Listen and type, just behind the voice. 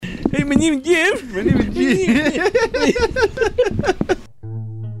Hey, my name is Jeff. My name is Jeff.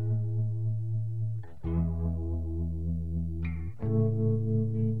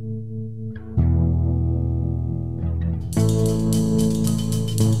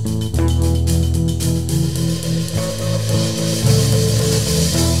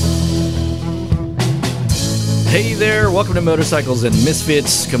 Hey there, welcome to Motorcycles and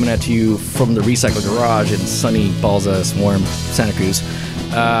Misfits, coming at you from the Recycle Garage in sunny Balsa Swarm, Santa Cruz.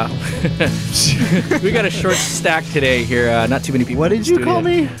 We got a short stack today here, not too many people. What did you call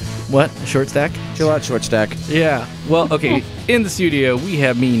me? What? A short stack? Chill out, short stack. Yeah. Well, okay, in the studio, we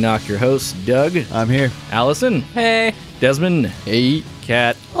have me, Knock, your host, Doug. I'm here. Allison. Hey. Desmond. Hey.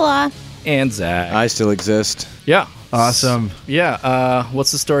 Kat. Hola. And Zach. I still exist. Yeah. Awesome. Yeah,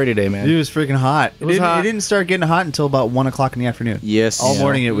 what's the story today, man? Dude, it was freaking hot. It was hot. It didn't start getting hot until about 1 o'clock in the afternoon. Yes. All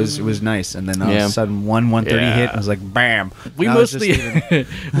morning it was nice, and then all of Yeah. a sudden 1:30 Yeah. hit, and I was like, bam. We Now it's just mostly leaving.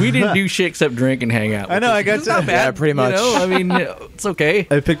 we didn't do shit except drink and hang out. I know, I got It's not to- bad, Yeah, pretty much. You know? I mean, it's okay.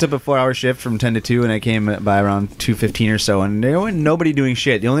 I picked up a 4-hour shift from 10 to 2, and I came by around 2:15 or so, and there wasn't nobody doing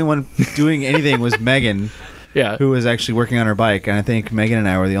shit. The only one doing anything was Megan, Yeah. who was actually working on her bike, and I think Megan and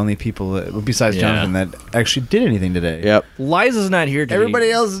I were the only people, besides Yeah. Jonathan, that actually did anything today. Yep. Liza's not here today. Everybody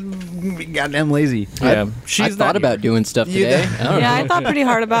else is goddamn lazy. Yeah, I she's thought not about doing stuff today. I don't Yeah, know. I thought pretty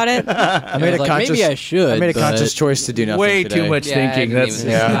hard about it. I made a like, conscious. maybe I should. I made a but- conscious choice to do nothing. way today. too much Yeah, I thinking. didn't That's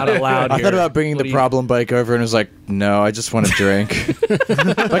even- not allowed. I here. thought about bringing What the do you- problem bike over, and was like, no, I just want to drink.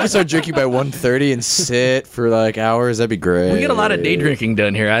 If I could start drinking by 1:30 and sit for like hours, that'd be great. We get a lot of day drinking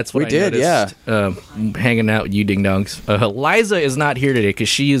done here. That's what We I did, noticed, hanging out with you ding dongs. Liza is not here today because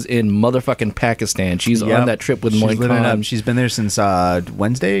she is in motherfucking Pakistan. She's Yep. on that trip with She's Moin living it Khan. up. She's been there since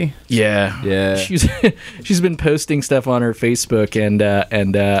Wednesday. Yeah, Yeah. She's been posting stuff on her Facebook and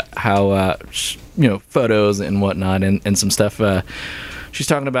how photos and whatnot and some stuff. She's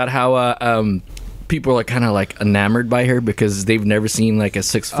talking about how people are kind of like enamored by her because they've never seen like a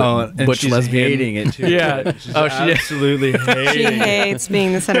 6 foot and butch she's lesbian. hating it too. Yeah. She's Oh, she- absolutely hating She it. hates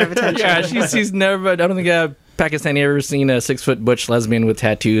being the center of attention. Yeah, she's never. I don't think Pakistani ever seen a 6 foot butch lesbian with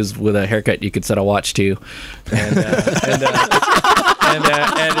tattoos with a haircut you could set a watch to, and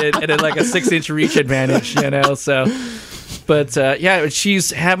and like a 6-inch reach advantage, you know. So, but yeah,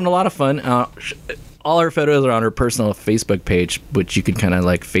 she's having a lot of fun. All her photos are on her personal Facebook page, which you can kind of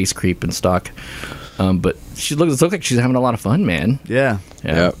like face creep and stalk. But it looks like she's having a lot of fun, man. Yeah.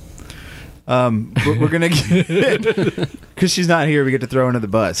 Yep. We're gonna because she's not here. We get to throw her under the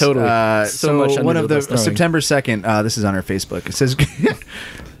bus. Totally. So much under one the of the bus throwing. September 2nd. This is on her Facebook. It says,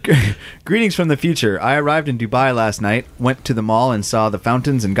 "Greetings from the future. I arrived in Dubai last night. Went to the mall and saw the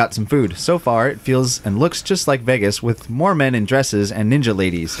fountains and got some food. So far, it feels and looks just like Vegas with more men in dresses and ninja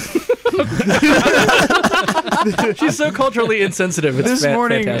ladies." She's so culturally insensitive. It's This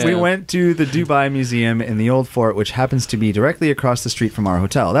morning, fantastic. we went to the Dubai Museum in the Old Fort, which happens to be directly across the street from our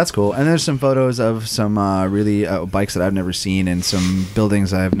hotel. That's cool. And there's some photos of some really bikes that I've never seen and some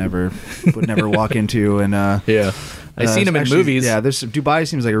buildings would never walk into. And Yeah. I've seen them in actually, movies. Yeah, Dubai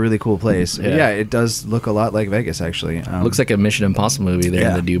seems like a really cool place. Yeah. Yeah, it does look a lot like Vegas, actually. Looks like a Mission Impossible movie there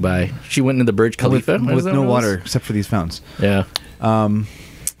Yeah. in the Dubai. She went into the Burj with, Khalifa with no water except for these fountains. Yeah.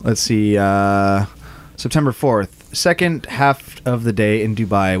 Let's see. September 4th, second half of the day in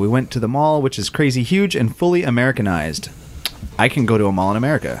Dubai. We went to the mall, which is crazy huge and fully Americanized. I can go to a mall in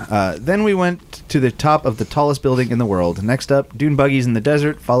America. Then we went to the top of the tallest building in the world. Next up, dune buggies in the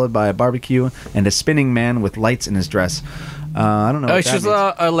desert, followed by a barbecue and a spinning man with lights in his dress. I don't know. Oh, what that she's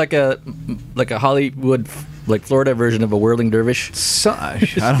means. like a Hollywood, like Florida version of a whirling dervish. I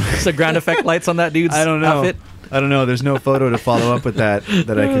don't. It's the ground effect lights on that dude's I don't know. outfit. I don't know. There's no photo to follow up with that I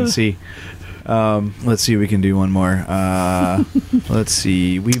can see. Let's see. We can do one more. Let's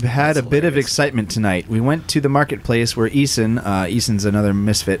see. We've had a bit of excitement tonight. We went to the marketplace where Eason's another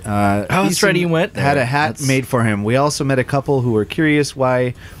misfit. That's right, he went there. Had a hat That's- made for him. We also met a couple who were curious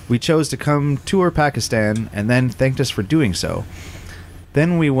why we chose to come tour Pakistan and then thanked us for doing so.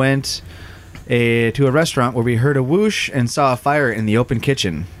 Then we went to a restaurant where we heard a whoosh and saw a fire in the open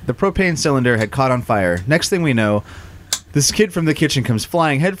kitchen. The propane cylinder had caught on fire. Next thing we know, this kid from the kitchen comes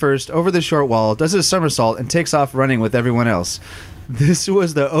flying headfirst over the short wall, does a somersault, and takes off running with everyone else. This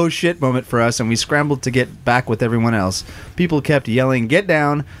was the oh shit moment for us, and we scrambled to get back with everyone else. People kept yelling, "Get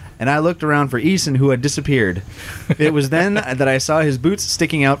down!" and I looked around for Eason, who had disappeared. It was then that I saw his boots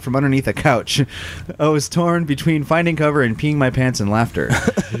sticking out from underneath a couch. I was torn between finding cover and peeing my pants in laughter.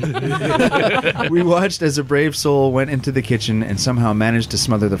 We watched as a brave soul went into the kitchen and somehow managed to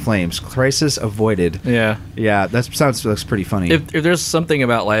smother the flames. Crisis avoided. Yeah. Yeah, looks pretty funny. If there's something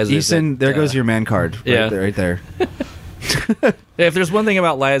about Liza, Eason, that, there goes your man card. yeah. Right there. If there's one thing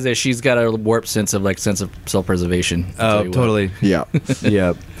about Liza, she's got a warped sense of self-preservation. I'll tell Oh, you what. totally. Yeah.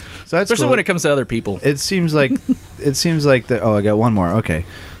 Yeah. So that's Especially cool. when it comes to other people. It seems like oh, I got one more. Okay.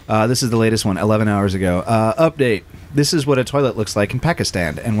 This is the latest one, 11 hours ago. Update. This is what a toilet looks like in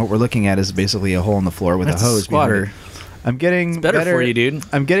Pakistan, and what we're looking at is basically a hole in the floor with That's a hose. behind squatter. it. I'm getting better for you, dude.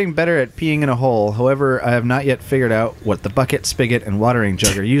 I'm getting better at peeing in a hole. However, I have not yet figured out what the bucket, spigot, and watering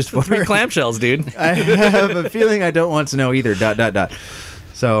jug are used for. 3 clamshells, dude. I have a feeling I don't want to know either. ...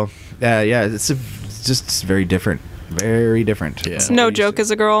 So, yeah, it's just very different. Very different. Yeah. It's no joke as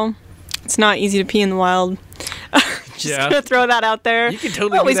a girl. It's not easy to pee in the wild. Just gonna throw that out there. You can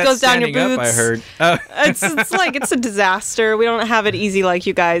totally Always do that goes down your standing boots. up, I heard. It's like it's a disaster. We don't have it easy like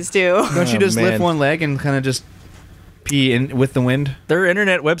you guys do. Don't you Oh, just lift man. one leg and kind of just pee in with the wind? There are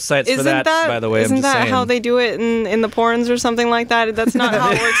internet websites for Isn't that, that by the way. Isn't I'm just that saying. how they do it in the porns or something like that? That's not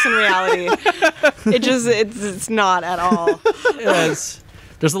how it works in reality. It's not at all. Yes.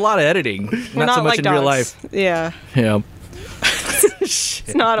 There's a lot of editing, We're not so much like in real dogs. life. Yeah, Yeah.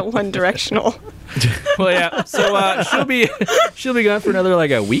 it's not a one directional. Well, yeah. So she'll be gone for another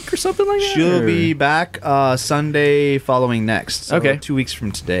a week or something like that. She'll or- be back Sunday following next. So Okay. 2 weeks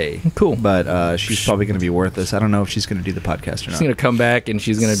from today. Cool. But she's probably going to be worthless. I don't know if she's going to do the podcast or She's not. gonna come back and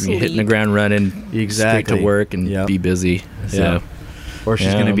she's gonna be hitting the Sleep. ground running, Exactly. straight to work and Yep. be busy. So Yeah. Or she's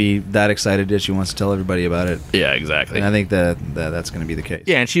Yeah. going to be that excited that she wants to tell everybody about it. yeah, exactly. And I think that's going to be the case.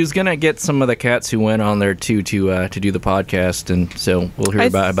 Yeah, and she was gonna get some of the cats who went on there too to do the podcast, and so we'll hear I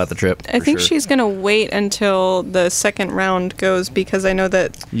about the trip. I for think sure. she's gonna wait until the second round goes because I know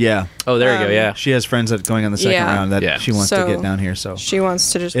that Yeah. Oh, there you go. Yeah. She has friends that going on the second Yeah. round that Yeah. she wants to So- get down here. So she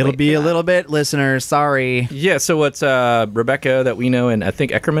wants to just. it'll wait be for a that. little bit, listeners. Sorry. Yeah. So what's Rebecca that we know, and I think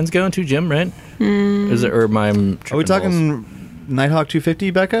Eckerman's going to Jim, right? Is it or am I? Are we tripping balls? talking Nighthawk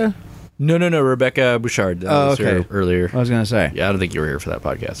 250, Becca? No, Rebecca Bouchard. That Oh, was her okay. earlier. I was going to say. Yeah, I don't think you were here for that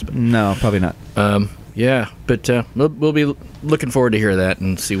podcast, but No, probably not. yeah, but we'll be looking forward to hear that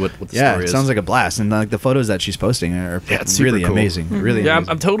and see what the Yeah, story it is. sounds like a blast, and the photos that she's posting are Yeah, it's super really cool. amazing. Really, Yeah,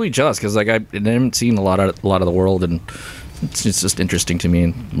 amazing. I'm totally jealous because I haven't seen a lot of the world, and it's just interesting to me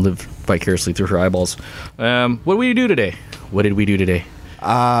and live vicariously through her eyeballs. What did we do today?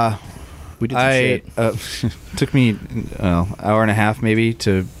 We did some shit. Took me hour and a half maybe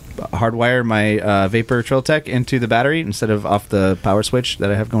to hardwire my Vapor Trail Tech into the battery instead of off the power switch that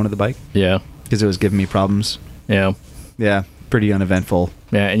I have going to the bike Yeah, because it was giving me problems. yeah, Yeah, pretty uneventful.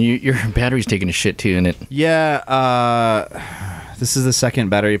 yeah. And your battery's taking a shit too, in it. Yeah, this is the second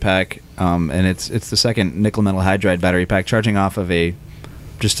battery pack, and it's the second nickel metal hydride battery pack charging off of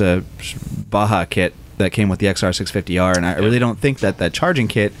just a Baja kit that came with the XR650R, and I really don't think that charging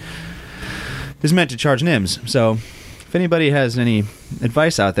kit is meant to charge NIMS. So if anybody has any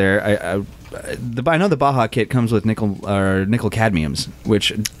advice out there, I know the Baja kit comes with nickel cadmiums,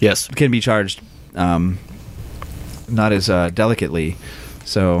 which Yes. can be charged not as delicately.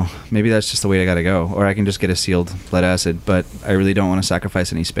 So maybe that's just the way I got to go, or I can just get a sealed lead acid. But I really don't want to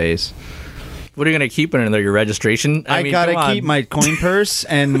sacrifice any space. What are you gonna keep in there? Your registration? I mean, gotta come on. keep my coin purse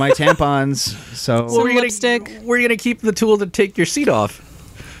and my tampons. So Where are you gonna- lipstick. Where are you gonna keep the tool to take your seat off?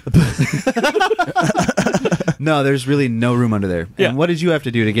 no, there's really no room under there. Yeah. And what did you have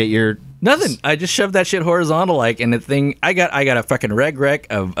to do to get your? Nothing. I just shoved that shit horizontal, and the thing. I got a fucking rec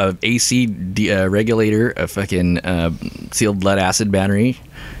of AC regulator, a fucking sealed lead acid battery,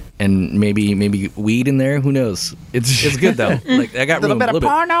 and maybe weed in there. Who knows? It's good though. Like I got Little room, bit of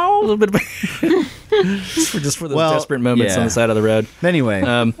porno. a little bit of just for those Well, desperate moments yeah. on the side of the road. Anyway,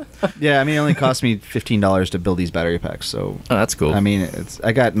 Oh, yeah, I mean, it only cost me $15 to build these battery packs. So that's cool. I mean,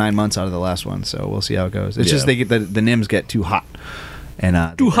 I got 9 months out of the last one, so we'll see how it goes. It's just Yeah. they get the NIMS get too hot, and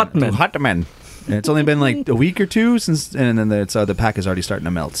Too hot, man. Too hot, man. And it's only been like a week or two since, and then the pack is already starting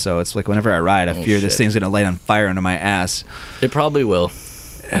to melt. So it's like whenever I ride, I fear this shit. thing's gonna light on fire under my ass. It probably will.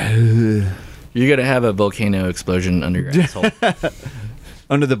 You're gonna have a volcano explosion under your asshole.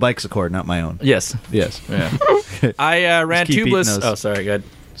 Under the bike's accord, not my own. Yes. Yes. Yeah. I ran keep eating tubeless. those. Oh, sorry. Go ahead.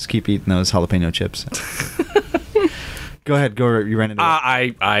 Just keep eating those jalapeno chips. Go ahead. Go. You ran into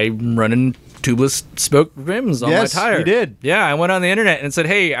it. I'm running tubeless spoke rims on Yes, my tire. you did. Yeah, I went on the internet and said,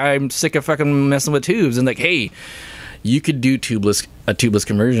 "Hey, I'm sick of fucking messing with tubes." And like, hey, you could do a tubeless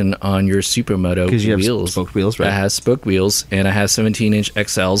conversion on your Supermoto 'Cause you have wheels. spoked wheels, right? It has spoke wheels and it has 17-inch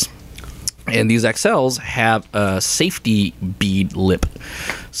XLs. And these XLs have a safety bead lip,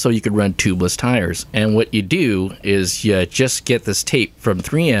 so you could run tubeless tires. And what you do is you just get this tape from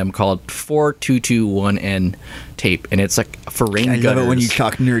 3M called 4221N tape, and it's like for rain I gutters. love it when you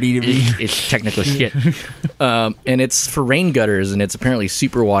talk nerdy to me. It's technical shit. And it's for rain gutters, and it's apparently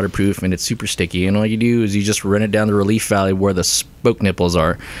super waterproof, and it's super sticky. And all you do is you just run it down the relief valley where the spoke nipples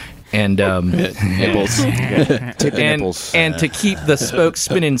are. And Nipples. Tape the nipples. and to keep the spokes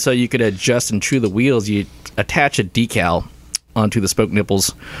spinning so you could adjust and true the wheels, you attach a decal onto the spoke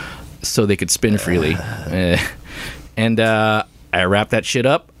nipples so they could spin freely. And I wrap that shit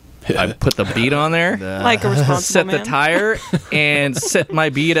up. I put the bead on there. Like a responsible Set man. the tire and set my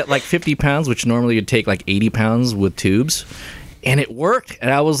bead at like 50 pounds, which normally would take like 80 pounds with tubes. And it worked. And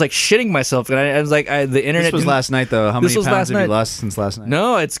I was like shitting myself. And I was like, the internet. This was last night, though. How This many was pounds last have you night. lost since last night?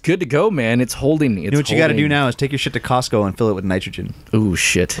 No, it's good to go, man. It's holding. You know what you got to do now is take your shit to Costco and fill it with nitrogen. Ooh,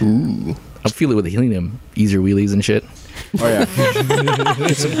 shit. Ooh. I'm feeling with the helium, easier wheelies and shit. Oh yeah.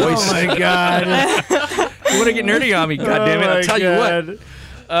 Oh my god! You want to get nerdy on me? God damn it! I'll tell you what.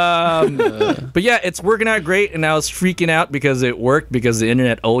 But yeah, it's working out great, and I was freaking out because it worked, because the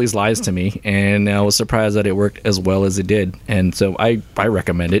internet always lies to me, and I was surprised that it worked as well as it did. And so I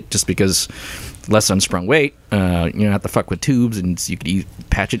recommend it just because less unsprung weight. You don't have to fuck with tubes, and you could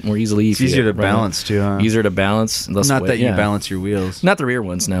patch it more easily. It's easier to balance too, huh? Easier to balance. Less Not weight, that you yeah. balance your wheels. Not the rear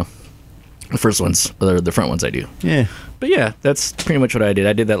ones, no. The first ones, or the front ones, I do. Yeah. But yeah, that's pretty much what I did.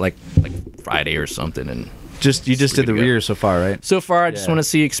 I did that like Friday or something, and You just did the to go. rear so far, right? so far I just Yeah. want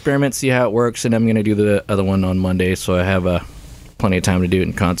to experiment, see how it works, and I'm gonna do the other one on Monday, so I have plenty of time to do it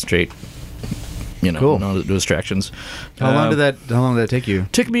and concentrate. You know, Cool. on all the distractions. How long did that take you?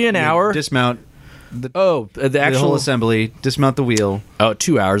 Took me an hour. Dismount the The whole actual assembly. Dismount the wheel.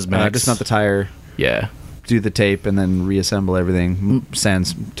 2 hours max. Dismount the tire. Yeah, Do the tape and then reassemble everything.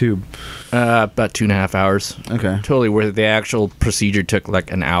 Sans tube. about 2.5 hours. Okay. Totally worth it. The actual procedure took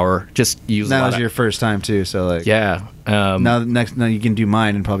like an hour. Just use a That lot was of- your first time too, so like yeah. Now you can do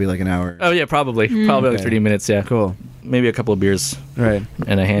mine in probably like an hour. Oh yeah, probably like Okay. 30 minutes. Yeah, Cool. maybe a couple of beers Right.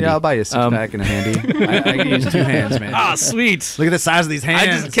 and a handy. Yeah, I'll buy you a six pack and a handy. I can use two hands, man. Ah, sweet. Look at the size of these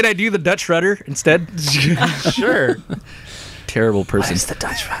hands. Can I do the Dutch rudder instead? Sure. Terrible person. the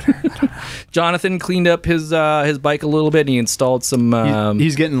Dutch rudder? Jonathan cleaned up his bike a little bit, and he installed some.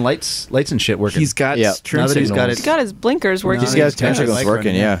 He's getting lights and shit working. he's got Yeah. turn Now that he's got signals. it- He's got his blinkers working. No, He's got his He's got his tentacles bike working.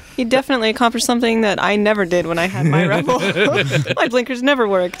 running. Yeah. He definitely accomplished something that I never did when I had my Rebel. My blinkers never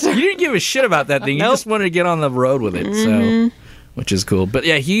worked. You didn't give a shit about that thing. You Nope. just wanted to get on the road with it, so which is cool. But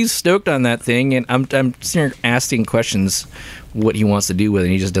yeah, he's stoked on that thing, and I'm sitting here asking questions what he wants to do with it.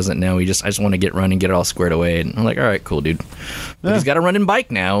 And he just doesn't know. I just want to get running, get it all squared away. And I'm like, all right, cool, dude. But Yeah. he's got a running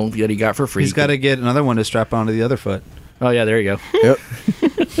bike now that he got for free. He's got to get another one to strap onto the other foot. Oh yeah, there you go. Yep.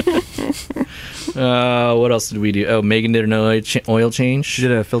 What else did we do? Oh, Megan did an oil change. She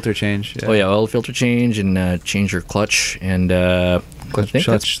did a filter change. Oh yeah, oil filter change and change her clutch and I think that's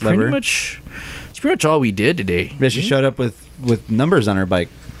clutch pretty lever. much. That's pretty much all we did today. Yeah, she showed up with numbers on her bike.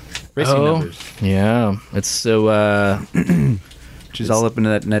 Racing numbers. Yeah, it's so She's all up into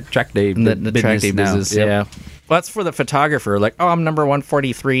that track day the track day now. business. Yep. Yeah, well, that's for the photographer. Like, oh, I'm number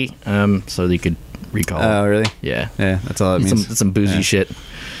 143. So they could recall. Oh, really? Yeah, Yeah, that's all it means. some boozy Yeah. shit.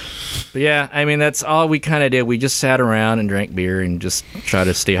 But yeah, I mean that's all we kind of did. We just sat around and drank beer and just try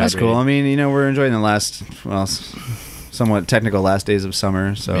to stay hydrated. That's cool. I mean, we're enjoying the last, somewhat technical last days of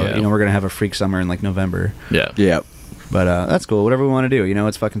summer. So, Yeah. we're going to have a freak summer in like November. Yeah, Yeah. But that's cool. Whatever we want to do.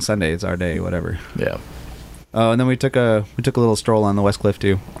 It's fucking Sunday. It's our day. Whatever. yeah. Oh, and then we took a little stroll on the West Cliff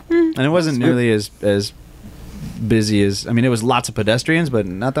too, and it wasn't nearly as busy as. I mean, it was lots of pedestrians, but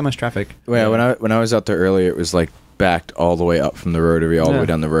not that much traffic. Yeah, when I was out there earlier, it was like backed all the way up from the rotary, all the Yeah. way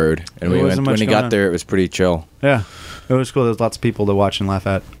down the road. And There we wasn't went when much he going got on. there, it was pretty chill. Yeah, it was cool. There was lots of people to watch and laugh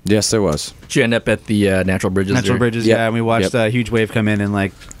at. Yes, there was. Did you end up at the natural bridges? Natural there? bridges, Yep. yeah. And we watched Yep. a huge wave come in and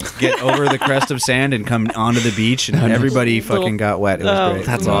like get over the crest of sand and come onto the beach, and everybody fucking got wet. It was great.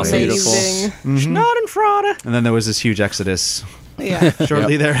 That's awesome. Amazing. Not in Frada. And then there was this huge exodus Yeah.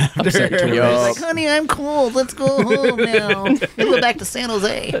 shortly thereafter. Yup. Honey, I'm cold. Let's go home now. Let's go back to San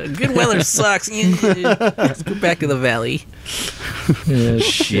Jose. Good weather sucks. Let's go back to the valley.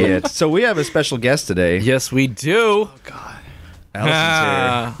 Shit. So we have a special guest today. Yes, we do.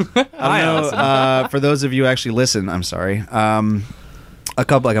 Allison's here. I don't know, for those of you who actually listen, I'm sorry. A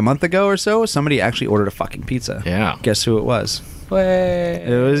month ago or so, somebody actually ordered a fucking pizza. Yeah. Guess who it was?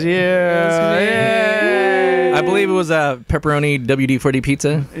 It was you. I believe it was a pepperoni WD-40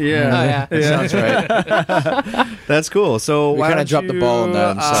 pizza. Yeah. Sounds right. That's cool. So We why kinda don't dropped the you, ball on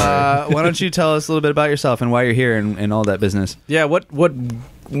that, I'm sorry. Why don't you tell us a little bit about yourself and why you're here and all that business? Yeah, what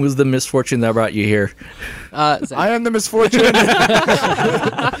was the misfortune that brought you here? Zach. I am the misfortune.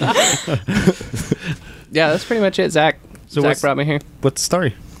 Yeah, that's pretty much it. Zach what's- brought me here. What's the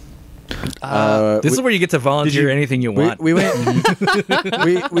story? This is where you get to volunteer anything you want. We went.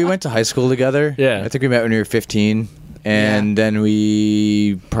 we went to high school together. Yeah. I think we met when we were 15, and then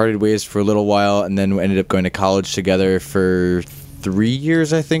we parted ways for a little while, and then we ended up going to college together for 3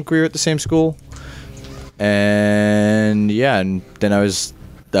 years. I think we were at the same school, and then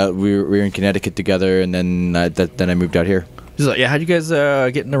we were in Connecticut together, and then I moved out here. So, yeah, how'd you guys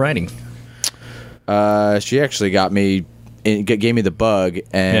get into riding? She actually gave me the bug,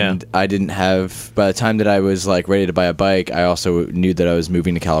 and I didn't have. By the time that I was like ready to buy a bike, I also knew that I was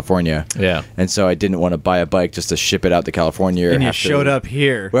moving to California. Yeah. And so I didn't want to buy a bike just to ship it out to California. And you showed up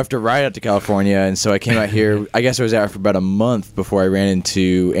here. We have to ride out to California, and so I came out here. I guess I was out for about a month before I ran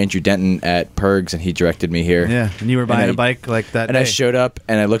into Andrew Denton at Pergs, and he directed me here. Yeah, and you were buying I- a bike like that And day. I showed up,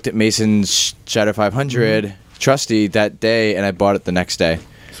 and I looked at Mason's Shadow 500 Trusty that day, and I bought it the next day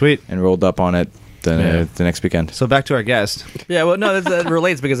Sweet. and rolled up on it the next weekend. So back to our guest. Yeah, well, no, that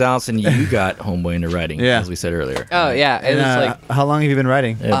relates because, Allison, you got Homeboy into riding, Yeah. as we said earlier. Oh yeah, it And, was like how long have you been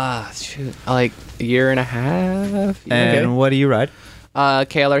riding? shoot, like a year and a half. And what do you ride?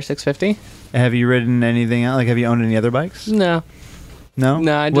 KLR 650. Have you ridden anything else? Like, have you owned any other bikes? No, No.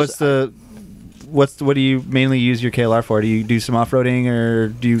 No, I just- What do you mainly use your KLR for? Do you do some off roading,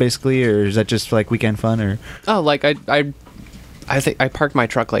 or or is that just like weekend fun? Or like I think I parked my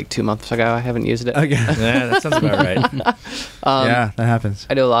truck like 2 months ago. I haven't used it. okay, Yeah, that sounds about right. yeah, that happens.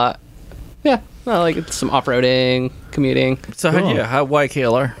 I do a lot. Yeah, well, like it's some off-roading, commuting. So, Cool. why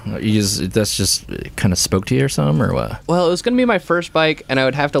KLR? That's just kind of spoke to you or something, or what? Well, it was going to be my first bike, and I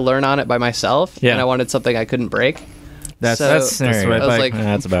would have to learn on it by myself. Yeah. And I wanted something I couldn't break. That's So- that's the That right I was bike. like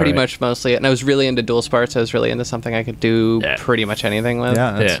That's about pretty right. much mostly it. And I was really into dual sparts. I was really into something I could do Yeah. pretty much anything with.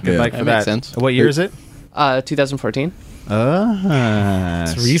 yeah, that's Yeah. a good Yeah. bike for That that. makes sense. What year is it? 2014. Ah,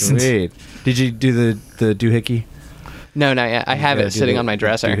 It's recent. Sweet. Did you do the doohickey? No, not yet. I have Yeah, it do sitting the- on my the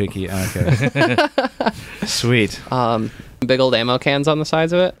dresser. Doohickey. Okay. Sweet. Big old ammo cans on the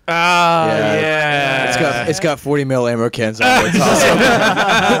sides of it. It's got 40 mil ammo cans on it. It's awesome.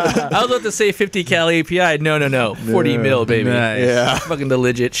 I was about to say 50 cal API. No. 40 mil, baby. Nice. Yeah. Fucking the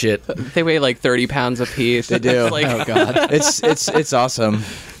legit shit. They weigh like 30 pounds a piece. They do. It's like, oh god, It's awesome.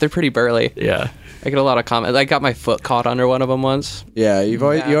 they're pretty burly. Yeah. I get a lot of comments. I got my foot caught under one of them once. Yeah, you've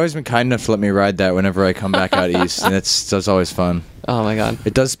always been kind enough to let me ride that whenever I come back out east, and that's always fun. Oh my god.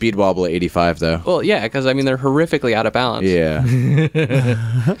 It does speed wobble at 85 though. Well, yeah, because I mean they're horrifically out of balance. Yeah.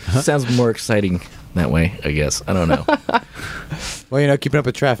 Sounds more exciting that way, I guess. I don't know. Well, keeping up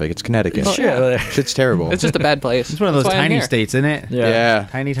with traffic. It's Connecticut. Oh, yeah. Shit's terrible. It's just a bad place. It's one of those That's why I'm tiny here. states, isn't it? Yeah.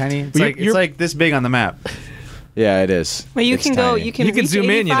 Tiny. It's Well, like you're- it's like this big on the map. Yeah, it is. Well, you It's can go. tiny. You can. You can reach zoom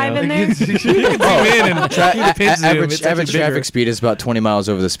in, you 85 know. in there. Zoom in and pinch zoom. Average, It's actually average bigger. traffic speed is about 20 miles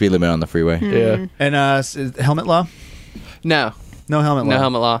over the speed limit on the freeway. Yeah. And helmet law? No, No helmet law. no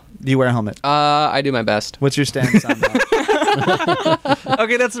helmet law. Do you wear a helmet? I do my best. What's your stance on that?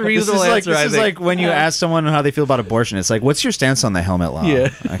 Okay, that's a This reasonable is like answer, I think. like when you ask someone how they feel about abortion. It's like, what's your stance on the helmet law? Yeah.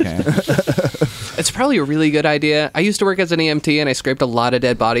 Okay. It's probably a really good idea. I used to work as an EMT, and I scraped a lot of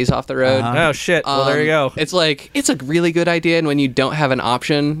dead bodies off the road. Oh, shit. Well, there you go. It's like it's a really good idea, and when you don't have an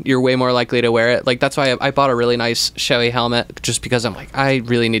option, you're way more likely to wear it. Like that's why I bought a really nice Shoei helmet, just because I'm like I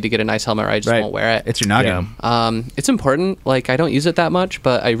really need to get a nice helmet, or I just Right. won't wear it. It's your noggin. Yeah. It's important. Like I don't use it that much,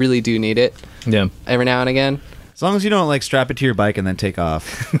 but I really do need it Yeah. every now and again. As long as you don't like strap it to your bike and then take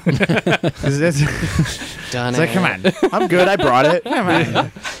off. 'Cause it's Done. like, come on. I'm good. I brought it. Come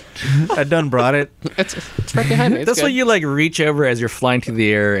on. I done brought it. It's right behind me. It's That's good. why you like reach over as you're flying through the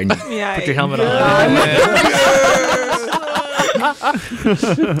air and you Yeah. put your helmet on. And then-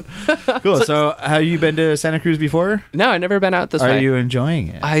 Cool. So, have you been to Santa Cruz before? No, I've never been out this Are way. you enjoying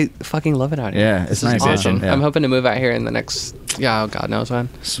it? I fucking love it out here. Yeah, it's This is nice. awesome. Yeah. I'm hoping to move out here in the next. Yeah, oh God knows when.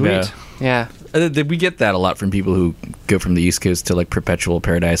 Sweet. Yeah. Yeah. We get that a lot from people who go from the East Coast to like perpetual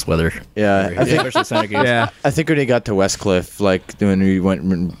paradise weather. Yeah, I think Especially Santa Cruz. Yeah. I think when he got to Westcliff, like when we went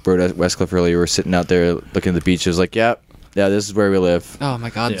and rode at Westcliff earlier, we were sitting out there looking at the beach. It was like, yeah, this is where we live. Oh my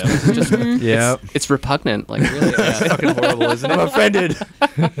God. Yeah. It's just Yeah. it's repugnant. Like really. Yeah. Fucking horrible, isn't I'm it? offended.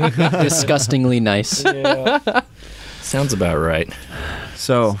 Disgustingly nice. Sounds about right.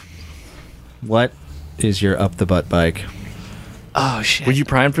 So, what is your up the butt bike? Oh shit. Were you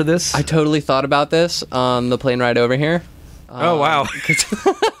primed for this? I totally thought about this on the plane ride over here. Oh wow!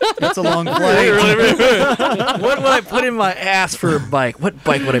 That's a long flight. What would I put in my ass for a bike? What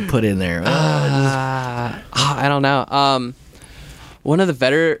bike would I put in there? I don't know. One of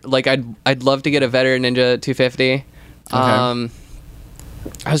the I'd love to get a Vetter Ninja 250.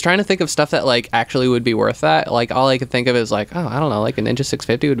 I was trying to think of stuff that like actually would be worth that. Like all I could think of is like, I don't know, like a Ninja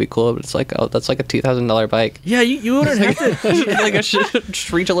 650 would be cool, but it's like, that's like a $2,000 bike. Yeah, you wouldn't have to. Like I should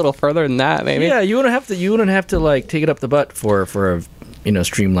just reach a little further than that, maybe. Yeah, you wouldn't have to like take it up the butt for a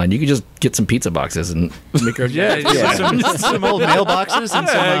streamline. You could just get some pizza boxes and make her. Some old mailboxes and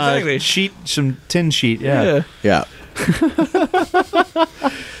exactly. some tin sheet. Yeah. Yeah.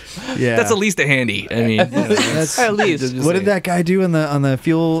 Yeah. That's at least a handy. I mean, That's at least. What did that guy do on the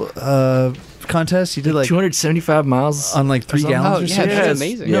fuel contest? He did like 275 miles on like 3 gallons or yeah, something. that's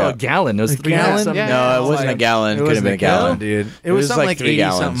amazing. No, Yeah. a gallon. It was A 3 gallon? something. Yeah. No, it wasn't a gallon. Could have been a gallon. dude. It was was something like like 3 80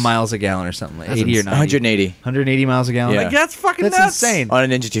 something gallons. miles a gallon or something. Like That's 80 or insane. 90. 180 180 miles a gallon. Yeah. Like, that's fucking That's nuts. insane. on a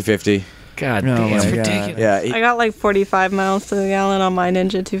Ninja 250. God Oh damn. my It's God. ridiculous. Yeah. I got like 45 miles to the gallon on my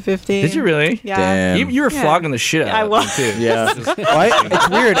Ninja 250. Did you really? Yeah. Damn. You were Yeah. flogging the shit out I of it was. too. Yeah. Well, it's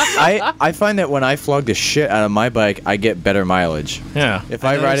weird. I find that when I flog the shit out of my bike, I get better mileage. Yeah. If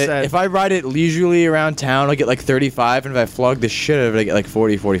I ride noticed it, that. if I ride it leisurely around town, I get like 35, and if I flog the shit out of it, I get like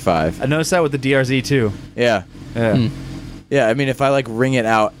 40, 45. I noticed that with the DRZ too. Yeah. Yeah. Yeah, I mean, if I like ring it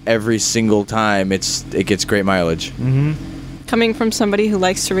out every single time, it gets great mileage. Coming from somebody who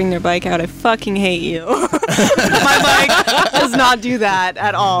likes to ring their bike out, I fucking hate you. My bike does not do that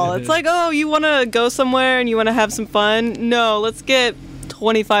at all. It's like, oh, you want to go somewhere and you want to have some fun? No, let's get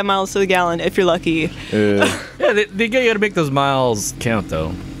 25 miles to the gallon if you're lucky. Yeah, they get you to make those miles count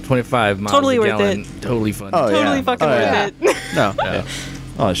though. 25 miles Totally a worth gallon. it. Totally fun. Oh, Totally yeah. fucking Oh, worth yeah. it. No. Yeah.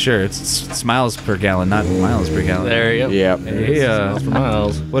 Oh, sure. It's miles per gallon, not miles per gallon. There you go. Yeah. Hey, miles per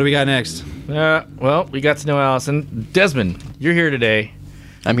miles. What do we got next? Well, we got to know Allison. Desmond, you're here today.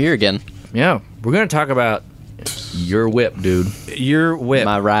 I'm here again. Yeah, we're gonna talk about your whip, dude. Your whip.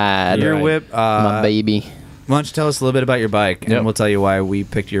 My ride. Your whip. My baby. Why don't you tell us a little bit about your bike, and Yep. we'll tell you why we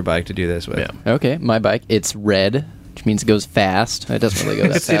picked your bike to do this with. Yeah. Okay, my bike. It's red, which means it goes fast. It doesn't really go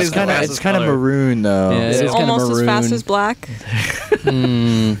that fast. It is Kind of, Fastest it's kind of color. maroon though. Yeah, it is kind of Almost as fast maroon. as black.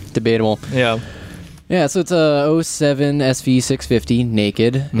 Debatable. Yeah. Yeah, so it's a 07 SV 650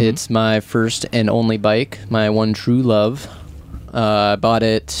 naked. It's my first and only bike, my one true love. I bought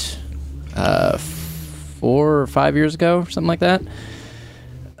it 4 or 5 years ago, something like that.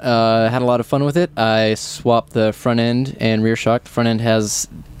 Had a lot of fun with it. I swapped the front end and rear shock. The front end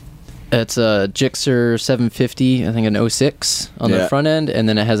it's a Gixxer 750, I think an 06 on the Yeah. front end, and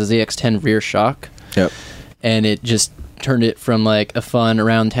then it has a ZX10 rear shock. Yep. And it just turned it from like a fun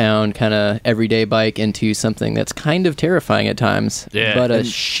around town kind of everyday bike into something that's kind of terrifying at times, Yeah. but a And-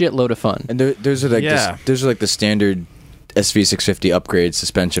 shitload of fun. And those are like Yeah. those are like the standard SV650 upgrades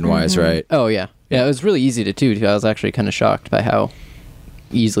suspension wise, right? Oh yeah, yeah. It was really easy to too. I was actually kind of shocked by how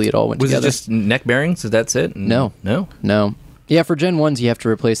easily it all went Was together. it just neck bearings? Is that's it? No. No. No. Yeah, for Gen 1s, you have to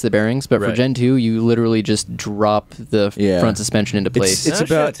replace the bearings, but for Right. Gen 2, you literally just drop the Yeah. front suspension into place. It's Oh,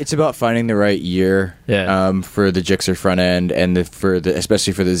 about shit. it's about finding the right year, Yeah. for the Gixxer front end and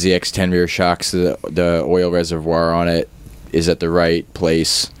especially for the ZX10 rear shocks. The oil reservoir on it is at the right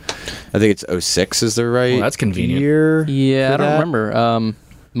place. I think it's 06 is the right. Well, that's convenient. Year Yeah, for I don't that. remember.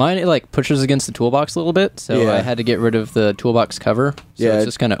 Mine, it like pushes against the toolbox a little bit, so Yeah. I had to get rid of the toolbox cover. So Yeah, it's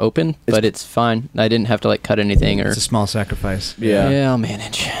just kind of open, but it's fine. I didn't have to like cut anything or. It's a small sacrifice. Yeah. Yeah, I'll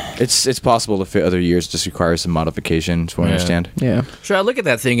manage. It's possible to fit other years. Just requires some modifications. From what I Yeah. understand. Yeah. Sure, I look at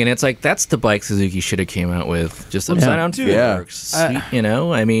that thing and it's like that's the bike Suzuki should have came out with. Just upside down too. Yeah. Works. Sweet, you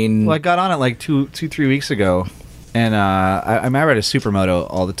know, I mean, Well, I got on it like 3 weeks ago, and I ride a supermoto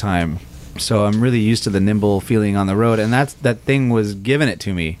all the time, so I'm really used to the nimble feeling on the road, and that thing was giving it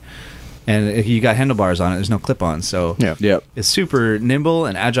to me. And you got handlebars on it. There's no clip-on, so Yeah. Yep. it's super nimble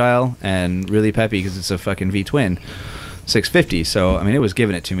and agile and really peppy because it's a fucking V-twin 650. So I mean, it was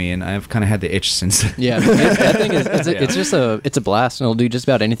giving it to me, and I've kind of had the itch since. Yeah, that thing is it's just a blast, and it'll do just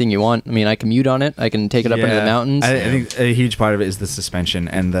about anything you want. I mean, I commute on it. I can take it up into the mountains. I think a huge part of it is the suspension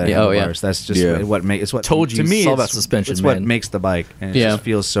and the Yeah, oh, yeah. handlebars. That's just Yeah. what makes. It's what Told you, to me. it's all about it's- suspension, It's what man. makes the bike, and it Yeah. just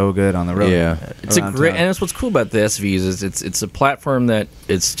feels so good on the road. Yeah. it's a around great, town. and it's what's cool about the SVs is it's a platform that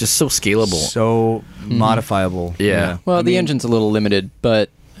it's just so scalable. so modifiable. Yeah. well, I the mean- engine's a little limited, but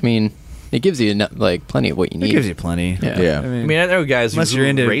I mean, it gives you like plenty of what you It need. gives you plenty. Yeah. Yeah. I mean, I mean, I know guys unless who you're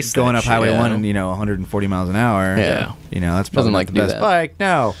into race going that up shit, Highway you 1 know? and 140 miles an hour. Yeah. That's probably Doesn't not like the to do best that. bike.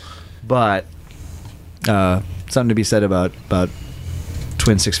 No, but something to be said about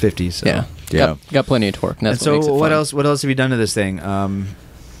twin 650s. So. Yeah, Yeah. got plenty of torque. And And that's what makes so it what fun. else? What else have you done to this thing? So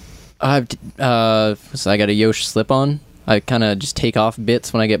I got a Yosh slip-on I kind of just take off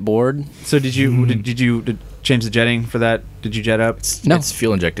bits when I get bored. So did you change the jetting for that? Did you jet up? No. It's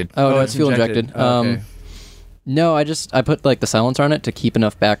fuel injected. Oh, no, it's fuel injected. Oh, okay. No, I put like the silencer on it to keep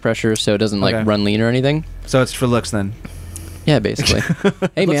enough back pressure so it doesn't like Okay. run lean or anything. So it's for looks then. Yeah, basically.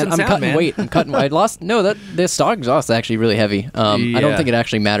 Hey Looks man, and I'm sound, cutting man. weight. I lost. No, the stock exhaust is actually really heavy. I Yeah. don't think it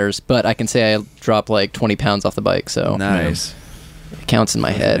actually matters, but I can say I dropped like 20 pounds off the bike, so Nice. it counts in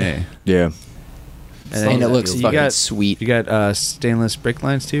my head. Hey. Yeah. And it looks you fucking got, sweet. You got stainless brake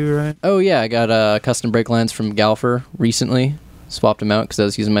lines too, right? Oh yeah, I got custom brake lines from Galfer recently. Swapped them out because I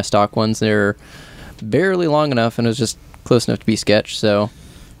was using my stock ones. They're barely long enough, and it was just close enough to be sketched. So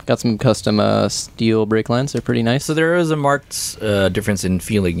got some custom steel brake lines. They're pretty nice. So there is a marked difference in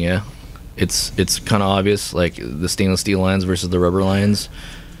feeling. Yeah, it's kind of obvious, like the stainless steel lines versus the rubber lines.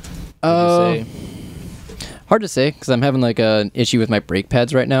 Would you say? Hard to say because I'm having like an issue with my brake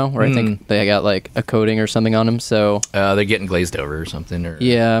pads right now, where I think they got like a coating or something on them. So They're getting glazed over or something. Or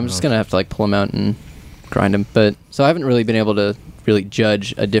yeah, I'm just gonna have to like pull them out and grind them. But so I haven't really been able to really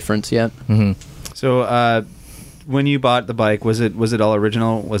judge a difference yet. So when you bought the bike, was it all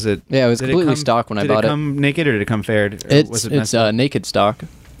original? Was it? Yeah, it was did completely stock when I bought Did it come naked or did it come faired? Or was it It's messed up? naked stock.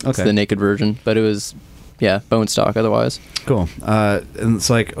 It's Okay. the naked version, but it was bone stock otherwise. Cool. And it's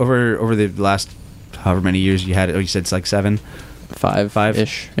like over the last however many years you had it. Oh, you said it's like 7. 5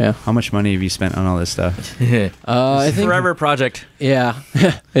 ish. Yeah. How much money have you spent on all this stuff? I think Forever project. Yeah,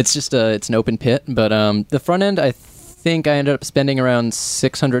 it's just it's an open pit. But the front end, I think I ended up spending around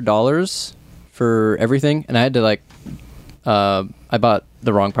 $600 for everything, and I had to like I bought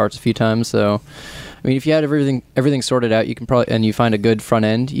the wrong parts a few times. So I mean, if you had everything sorted out, you can probably, and you find a good front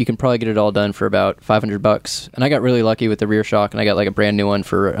end, you can probably get it all done for about $500. And I got really lucky with the rear shock, and I got like a brand new one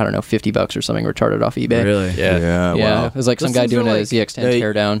for I don't know $50 or something, retarded off eBay. Really? Yeah. Yeah, Wow. it was like some Those guy things are doing a like- ZX10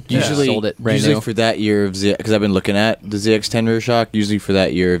 teardown. Usually, sold it brand usually new. for that year of because I've been looking at the ZX10 rear shock. Usually for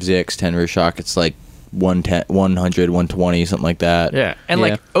that year of ZX10 rear shock, it's like 110, 100, 120, something like that. Yeah, and Yeah.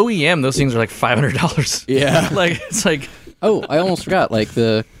 like OEM, those things are like $500. Yeah. like it's like Oh, I almost forgot. Like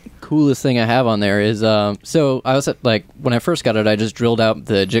the coolest thing I have on there is so I was at, like when I first got it, I just drilled out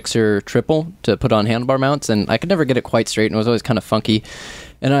the Gixxer triple to put on handlebar mounts, and I could never get it quite straight, and it was always kind of funky.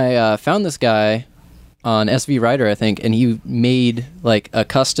 And I found this guy on SV Rider, I think, and he made like a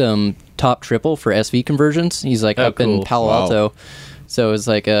custom top triple for SV conversions. He's like Oh, up in cool. Palo Wow. Alto, so it was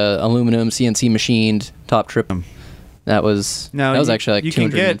like a aluminum CNC machined top triple. That was actually like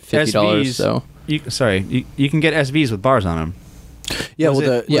 $250. So. You can get SVs with bars on them. Yeah, Was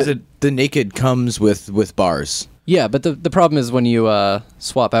well, it- the naked comes with bars. Yeah, but the problem is when you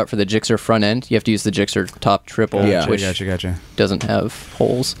swap out for the Gixxer front end, you have to use the Gixxer top triple, Yeah. which Gotcha. doesn't have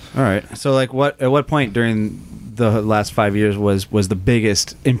holes. All right. So like at what point during the last 5 years was the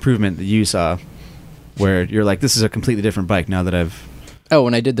biggest improvement that you saw where you're like, this is a completely different bike now that I've Oh,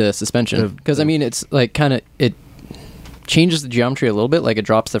 when I did the suspension, because I mean it's like it changes the geometry a little bit, like it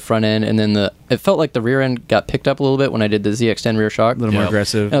drops the front end, and then it felt like the rear end got picked up a little bit when I did the ZX10 rear shock. a little more Yeah.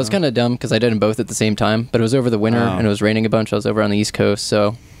 aggressive. And it was kind of dumb because I did them both at the same time, but it was over the winter Oh. and it was raining a bunch. I was over on the East Coast,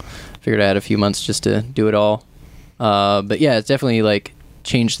 so figured I had a few months just to do it all. But yeah, it's definitely like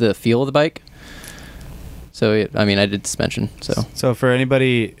changed the feel of the bike. So I mean, I did suspension. So for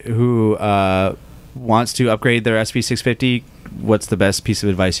anybody who wants to upgrade their SV650, what's the best piece of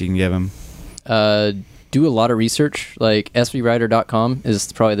advice you can give them? Do a lot of research. Like svrider.com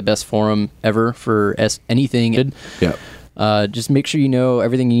is probably the best forum ever for anything. Yeah. Just make sure you know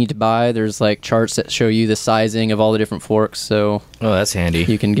everything you need to buy. There's like charts that show you the sizing of all the different forks, so oh, that's handy.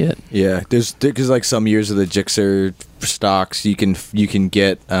 you can get. Yeah, because like some years of the Gixxer stocks, you can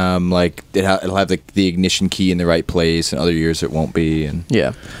get like it'll have the ignition key in the right place, and other years it won't be. And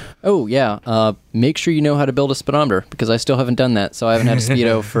Yeah. Oh yeah. Make sure you know how to build a speedometer because I still haven't done that. So I haven't had a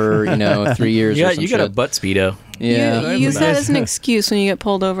speedo for 3 years. You or got, some you got a shit. butt speedo. Yeah. You use that as an excuse when you get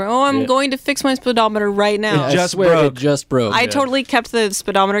pulled over. Oh, I'm Yeah. going to fix my speedometer right now. I just swear broke. It just broke. I totally kept the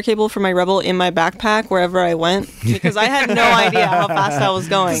speedometer cable for my Rebel in my backpack wherever I went because I had no idea how fast I was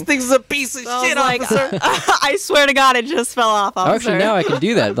going. thing's a piece of I was like, I swear to God, it just fell off, officer. Actually, now I can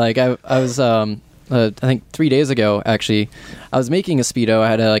do that. Like I was, I think 3 days ago. Actually, I was making a speedo. I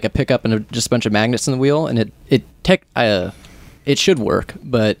had a pickup and just a bunch of magnets in the wheel, and it should work,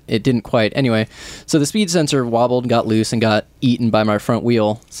 but it didn't quite. Anyway, so the speed sensor wobbled, got loose, and got eaten by my front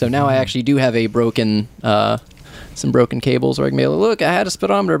wheel. So now I actually do have a broken. Some broken cables where I can be like, look, I had a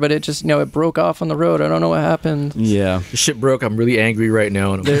speedometer, but it just, it broke off on the road. I don't know what happened. Yeah. The shit broke. I'm really angry right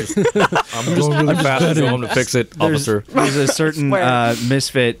now, and I'm going really fast. So I'm to fix it, officer. There's a certain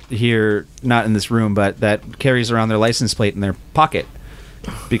misfit here, not in this room, but that carries around their license plate in their pocket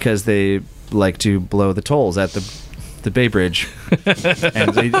because they like to blow the tolls at the the Bay Bridge,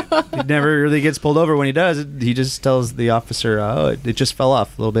 and he never really gets pulled over. When he does, he just tells the officer, "Oh, it just fell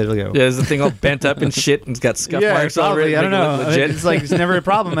off a little bit ago." Yeah, is the thing all bent up and shit and it's got scuff marks all over probably. it? I don't make it know. look legit? It's like it's never a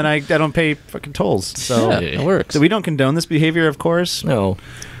problem, and I don't pay fucking tolls. So, Yeah, it works. so we don't condone this behavior, of course, No.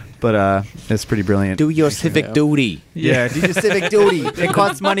 but it's pretty brilliant. Do your civic duty. Yeah, do your civic duty. It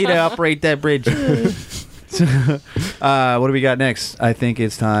costs money to operate that bridge. What do we got next? I think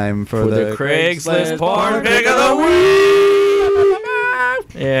it's time for The Craigslist porn pick of the week.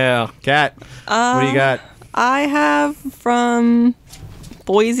 Yeah. Cat. What do you got? I have from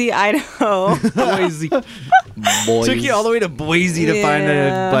Boise, Idaho. Boise. Boys. Took you all the way to Boise to find a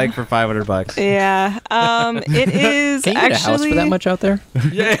Yeah. bike for $500. Yeah. It is Can you get a house for that much out there?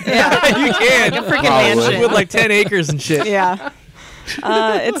 Yeah, you can. Like a freaking mansion. With like 10 acres and shit. Yeah.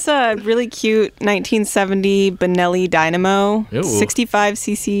 It's a really cute 1970 Benelli Dynamo, Ooh. 65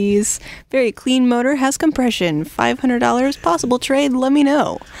 cc's, very clean motor, has compression, $500, possible trade, let me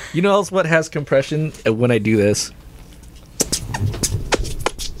know. You know else what has compression when I do this?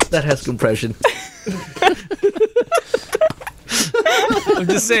 That has compression. I'm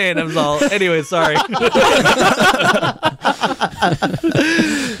just saying, I'm all. Anyway, sorry.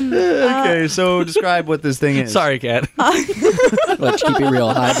 Okay, so describe what this thing is. Sorry, Kat. Let's keep it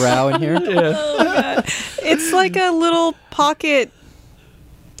real highbrow in here. It's like a little pocket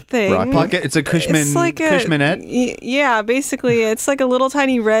thing. Rock pocket. It's a Cushman. It's like a, Cushmanette. Yeah, basically, it's like a little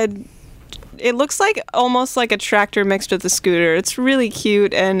tiny red. It looks like almost like a tractor mixed with a scooter. It's really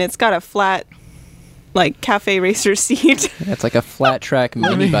cute, and it's got a flat, like cafe racer seat. It's like a flat track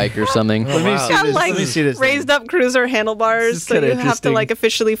mini bike or something. Let me wow. see Got this. like Let me see this. raised up cruiser This handlebars, is so kinda you have to interesting. like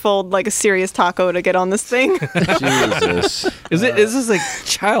officially fold like a serious taco to get on this thing. Jesus. Is this like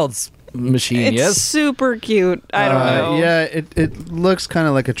child's machine? It's Yes. super cute. I don't know. Yeah, it looks kind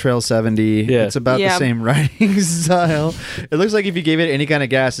of like a Trail 70. Yeah. It's about the Yeah. same riding style. It looks like if you gave it any kind of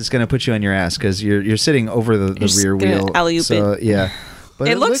gas, it's going to put you on your ass because you're sitting over the just rear gonna wheel. alley-oop So, yeah. But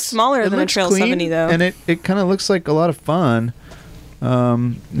It looks smaller than a looks Trail clean, 70 though. And it kind of looks like a lot of fun.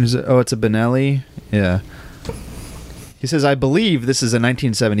 It's a Benelli. Yeah. He says, I believe this is a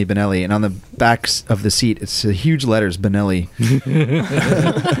 1970 Benelli, and on the back of the seat, it's huge letters, Benelli.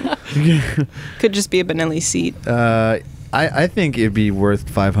 Could just be a Benelli seat. I think it'd be worth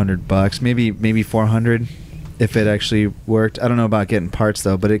 $500, maybe $400 if it actually worked. I don't know about getting parts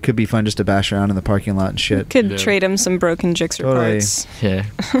though, but it could be fun just to bash around in the parking lot and shit. Could Yeah. trade him some broken Gixxer Totally. parts. Yeah.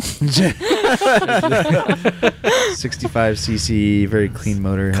 65cc, very clean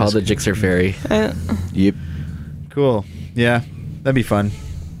motor. Called the Has- Gixxer Ferry. Yep. Cool. Yeah, that'd be fun.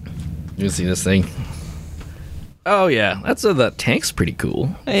 You see this thing? Oh yeah, the tank's pretty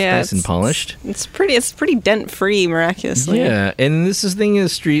cool. It's Yeah, nice and it's- polished. It's pretty dent free, miraculously. Yeah, and this thing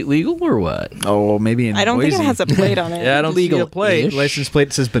is street legal or what? Oh, maybe in I don't Boise. think it has a plate on it. Yeah, I don't see a Legal-ish. plate. License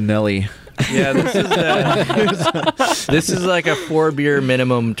plate says Benelli. Yeah, this is like a 4 beer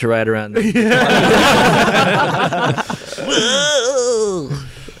minimum to ride around.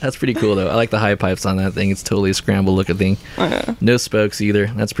 That's pretty cool though. I like the high pipes on that thing. It's totally a scramble looking thing. No spokes either.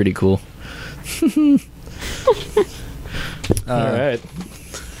 That's pretty cool. All right.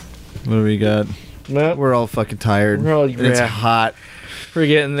 What do we got? We're all fucking tired. We're all- And it's yeah. hot. We're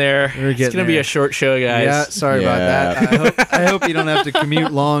getting there. We're It's getting gonna be there. a short show, guys. Yeah, sorry about that. I hope you don't have to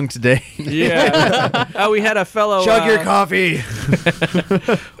commute long today. Yeah. Oh, we had a fellow. Chug your coffee.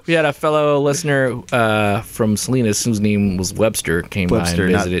 We had a fellow listener from Salinas whose name was Webster. Came Webster, by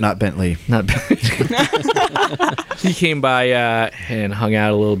and not, visited. not Bentley. Not He came by and hung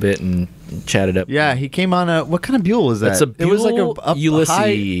out a little bit and chatted up. Yeah, he came on a. What kind of Buell was that? That's a it was like Buell a Ulysses. high-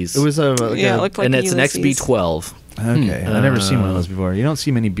 it was a. Like Yeah, a- it looked like and a it's an Ulysses. XB12. Okay, I've never seen one of those before. You don't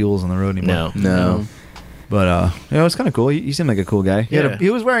see many Buells on the road anymore. No. No. But it was kind of cool. He seemed like a cool guy. Yeah. He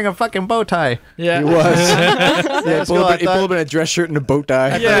was wearing a fucking bow tie. Yeah. He was. Yeah, He pulled up in a dress shirt and a bow tie.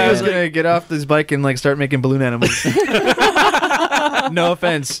 I thought he was gonna get off this bike and like start making balloon animals. No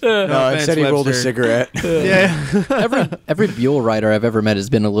offense. No No, offense, instead he rolled a Webster. cigarette. Yeah. Every Buell rider I've ever met has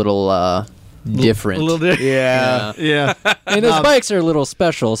been a little different. A little bit. Yeah. Yeah. And those bikes are a little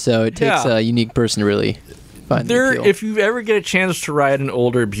special, so it takes Yeah. a unique person to really find the There, appeal. if you ever get a chance to ride an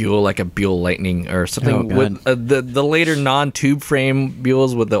older Buell, like a Buell Lightning or something Oh, with the later non-tube frame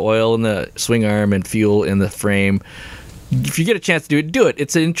Buells with the oil in the swing arm and fuel in the frame, if you get a chance to do it, do it.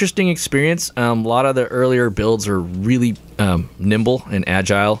 It's an interesting experience. A lot of the earlier builds are really nimble and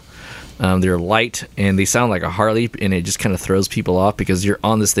agile. They're light and they sound like a Harley, and it just kind of throws people off because you're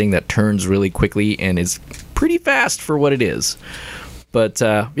on this thing that turns really quickly and is pretty fast for what it is. But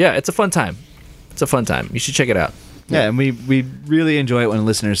yeah, it's a fun time. It's a fun time. You should check it out. Yeah, and we really enjoy it when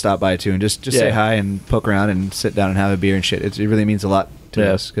listeners stop by too, and just say Yeah. hi and poke around and sit down and have a beer and shit. It really means a lot to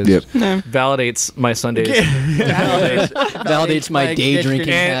Yeah. us. 'Cause- Yep. Validates my Sundays Validates my day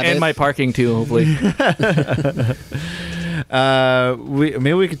drinking habit. and my parking too. Hopefully,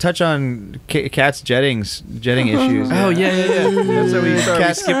 Maybe we could touch on Cat's jetting issues. Oh yeah. That's what we We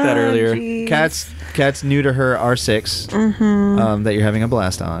skipped that earlier. Cat's new to her R6 that you're having a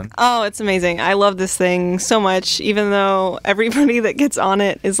blast on. Oh, it's amazing. I love this thing so much, even though everybody that gets on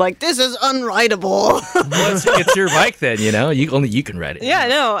it is like, this is unrideable. Well, it's your bike then, you know. Only you can ride it. Yeah,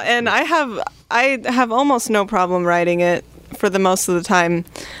 no, and I have almost no problem riding it for the most of the time,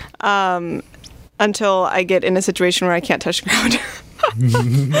 until I get in a situation where I can't touch the ground.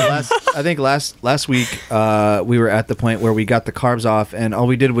 I think last week we were at the point where we got the carbs off, and all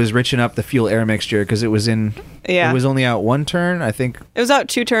we did was richen up the fuel air mixture because it was in. Yeah. It was only out one turn, I think. It was out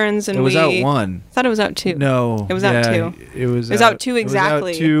 2 turns, and It was out one. I thought it was out 2. No, It was out 2. It was out 2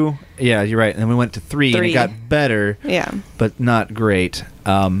 exactly. It was out 2. Yeah, you're right. And then we went to 3, and it 3. got better, Yeah. but not great.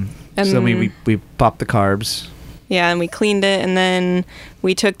 So then we popped the carbs. Yeah, and we cleaned it, and then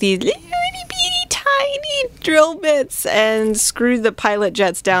we took these little bitty tiny drill bits and screwed the pilot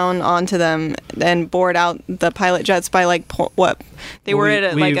jets down onto them and bored out the pilot jets by like what they were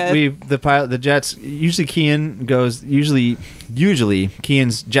at the jets. Usually Kian goes. Usually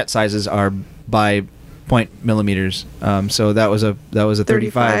Kian's jet sizes are by 0.millimeters. So that was a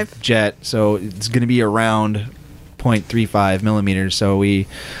 35 jet. So it's going to be around 0.35 millimeters. So we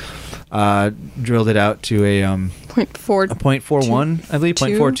drilled it out to a 0.41, I believe,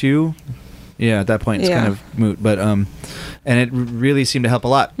 0.42. Yeah, at that point it's kind of moot, but and it really seemed to help a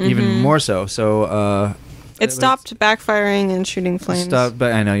lot, even more so. So it stopped backfiring and shooting flames.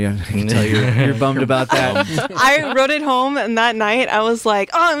 But I know I can tell you're bummed about that. I rode it home, and that night I was like,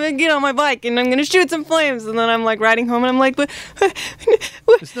 "Oh, I'm gonna get on my bike and I'm gonna shoot some flames." And then I'm like riding home, and I'm like, "But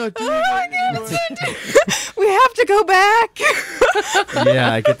It's not doing we have to go back."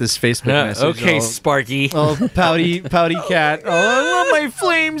 Yeah, I get this Facebook message. Okay, all, Sparky. all pouty cat. Oh, I want my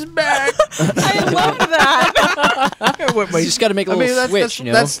flames back. I love that. You just got to make a little switch, you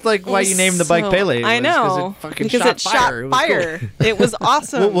know? That's like why you named the bike So- Pele. I was 'cause know, it fucking because shot it shot fire. It was cool. fire. It was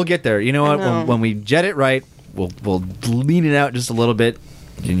awesome. We'll get there. You know what? know. When we jet it right, we'll lean it out just a little bit,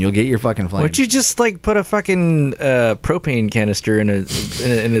 and you'll get your fucking flames. Why don't you just like put a fucking propane canister in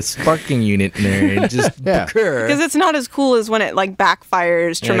a sparking unit in there and just Yeah. Because it's not as cool as when it like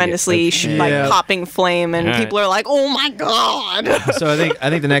backfires tremendously, like Yeah. popping flame, and Alright. people are like, "Oh my god!" So I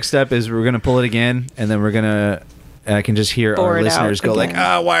think the next step is we're gonna pull it again, and then we're gonna. I can just hear Bore our it listeners out go like,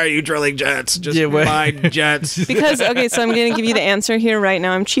 again. why are you drilling jets? Just Yeah, what- buy jets. Because okay, so I'm gonna give you the answer here right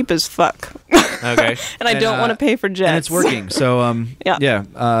now. I'm cheap as fuck, Okay. and I And, don't want to pay for jets. And it's working. So Yeah.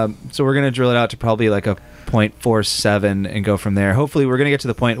 so we're gonna drill it out to probably like a 0.47 and go from there. Hopefully, we're gonna get to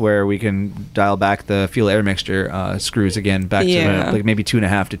the point where we can dial back the fuel air mixture screws again back Yeah. to like maybe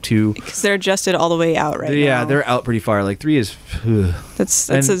 2.5 to 2. Because they're adjusted all the way out right now. Yeah, they're out pretty far. Like 3 is. That's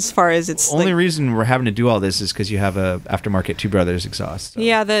and as far as it's. Only like, reason we're having to do all this is because you have a aftermarket Two Brothers exhaust. So.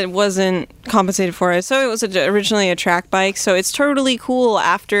 Yeah, that wasn't compensated for it. So it was originally a track bike. So it's totally cool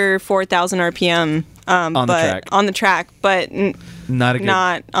after 4,000 RPM. On the but track. On the track, but Not a good.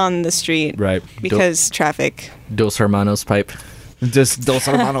 not on the street. Right. Because traffic. Dos Hermanos pipe. Just Dos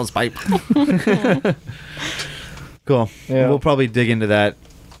Hermanos pipe. Cool. Yeah. We'll probably dig into that.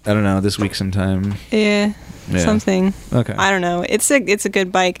 I don't know, this week sometime. Yeah. Yeah. Something. Okay. I don't know. It's a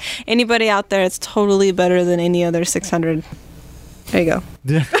good bike. Anybody out there, it's totally better than any other 600. There you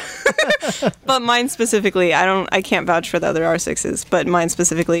go. But mine specifically, I can't vouch for the other R6s, but mine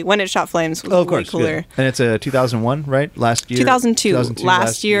specifically, when it shot flames, was Oh, of way course. cooler. Good. And it's a 2001, right? Last year. 2002,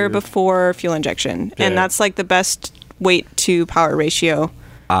 last year before fuel injection, Yeah. and that's like the best weight to power ratio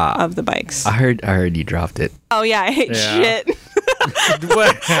of the bikes. I heard you dropped it. Oh yeah, I hate Yeah. shit.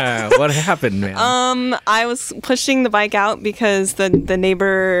 What happened, man? I was pushing the bike out because the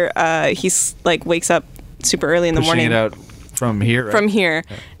neighbor he's like wakes up super early in the Pushing morning it out from here. Right? from here,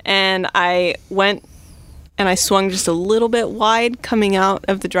 and I went and I swung just a little bit wide coming out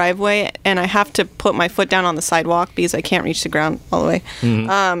of the driveway, and I have to put my foot down on the sidewalk because I can't reach the ground all the way.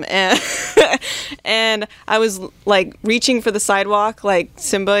 And and I was like reaching for the sidewalk, like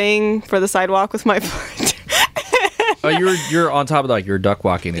Simbaing for the sidewalk with my foot. Oh, you're on top of you're duck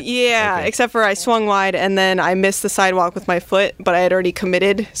walking it. Yeah, Okay. except for I swung wide and then I missed the sidewalk with my foot, but I had already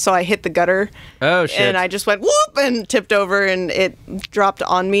committed, so I hit the gutter. Oh shit. And I just went whoop and tipped over, and it dropped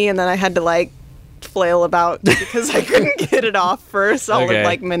on me, and then I had to like flail about because I couldn't get it off for a solid Okay.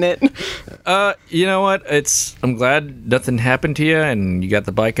 like minute. You know what? I'm glad nothing happened to you and you got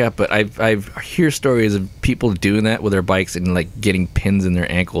the bike up. But I hear stories of people doing that with their bikes and like getting pins in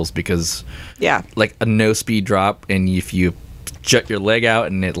their ankles because Yeah. like a no speed drop, and if you jut your leg out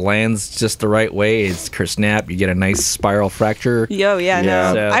and it lands just the right way, it's snap. You get a nice spiral fracture. Yo, yeah,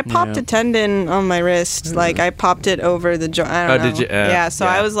 no. So- I popped a tendon on my wrist. Like, I popped it over the joint. I don't know. Did you? yeah, so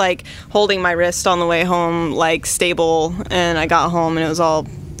yeah. I was, like, holding my wrist on the way home, like, stable, and I got home, and it was all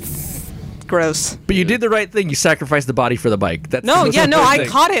gross. But you did the right thing. You sacrificed the body for the bike. That's No, that's yeah, the no, good I thing.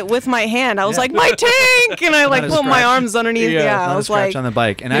 caught it with my hand. I was like, my tank! And I, like, Not a put my scratch. arms underneath. Yeah, Yeah, I Not a was scratch like, on the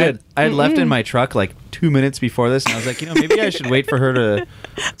bike, and Good. I had left in my truck like 2 minutes before this, and I was like, maybe I should wait for her to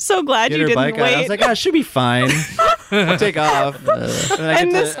so glad get you her didn't bike out. wait. I was like, it should be fine. I'll take off.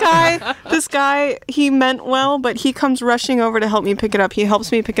 And this guy, he meant well, but he comes rushing over to help me pick it up. He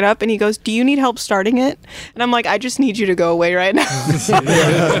helps me pick it up, and he goes, "Do you need help starting it?" And I'm like, "I just need you to go away right now."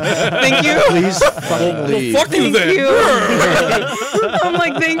 Thank you. Please fucking leave. Fuck you Thank then. you. I'm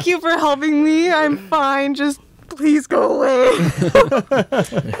like, "Thank you for helping me. I'm fine. Just please go away."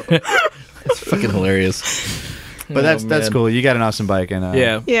 It's fucking hilarious. But that's man. cool. You got an awesome bike, and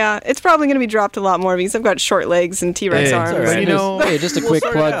Yeah. Yeah, it's probably going to be dropped a lot more because I've got short legs and T-Rex Hey, arms. it's all right. and You know, Hey, just a We'll quick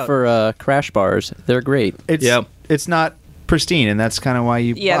sort it plug out. for Crash Bars. They're great. it's Yep. it's not pristine, and that's kind of why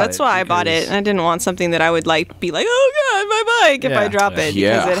you. yeah, bought that's it, why I bought it. because- And I didn't want something that I would like be like, "Oh God, my bike!" if Yeah. I drop it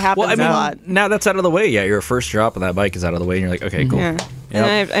Yeah. because it happens Well, I mean, a lot. now that's out of the way. Yeah, your first drop and that bike is out of the way, and you're like, okay, cool. Yeah,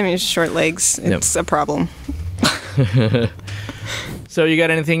 and I mean, short legs. It's a problem. So you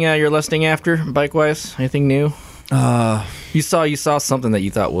got anything you're lusting after bike wise? Anything new? You saw something that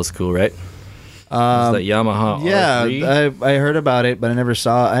you thought was cool, right? It was that Yamaha Yeah, R3? I heard about it, but I never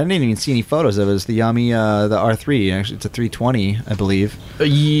saw. I didn't even see any photos of it. It's the Yami, the R3. Actually, it's a 320, I believe.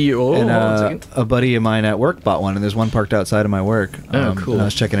 Yeah, oh, And hold on a second. a buddy of mine at work bought one, and there's one parked outside of my work. Oh, cool. And I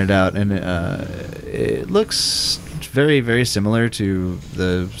was checking it out, and it looks very, very similar to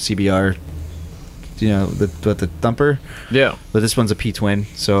the CBR. You know, the Thumper, Yeah. but this one's a P twin.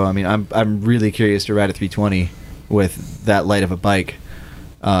 So I mean, I'm really curious to ride a 320 with that light of a bike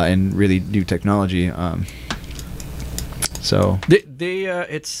and really new technology. So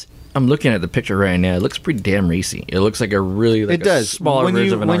It's. I'm looking at the picture right now. It looks pretty damn racy. It looks like a really like it does. a smaller when version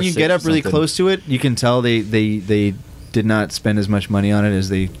you of an when you R6 get up or really something. close to it, you can tell they did not spend as much money on it as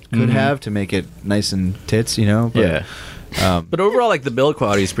they could have to make it nice and tits. You know. But, Yeah. But overall, like the build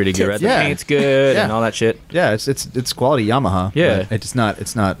quality is pretty good, right? The Yeah. paint's good and Yeah. all that shit. Yeah, it's quality Yamaha. Yeah. but it's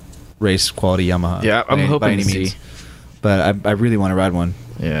not race quality Yamaha. Yeah, I'm by hoping any to means. see. But I really want to ride one.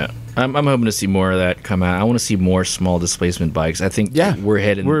 Yeah. I'm hoping to see more of that come out. I want to see more small displacement bikes. I think we're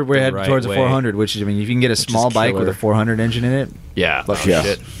heading we're the heading right towards way. a 400, which is, I mean, if you can get a small bike with killer. a 400 engine in it, Yeah. Fuck oh, yeah.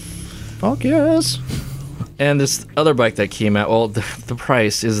 shit. fuck yes. And this other bike that came out, well, the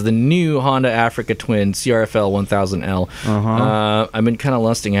price is the new Honda Africa Twin CRFL 1000L. I've been kind of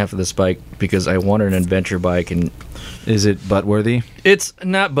lusting after this bike because I wanted an adventure bike, and Is it butt worthy? it's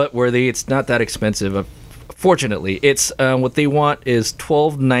not butt worthy. It's not that expensive. Fortunately, it's what they want is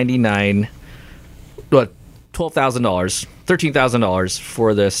 $12,000 $13,000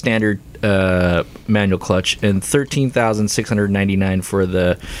 for the standard manual clutch, and $13,699 for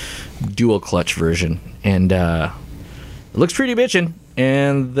the dual clutch version. And it looks pretty bitchin'.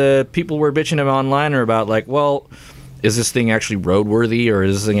 And the people were bitching him online are about like, well, is this thing actually roadworthy, or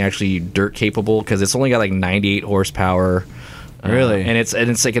is this thing actually dirt capable? Because it's only got like 98 horsepower. Really? And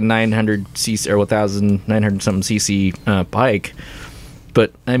it's like a 900 cc or 1,900 something cc bike.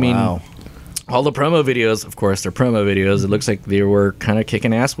 But I mean, Wow. all the promo videos, of course, they're promo videos. It looks like they were kind of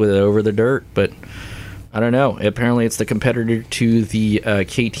kicking ass with it over the dirt, but I don't know. Apparently, it's the competitor to the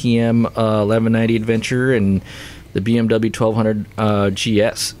KTM 1190 Adventure and the BMW 1200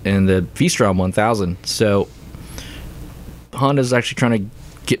 GS and the V-Strom 1000. So Honda's actually trying to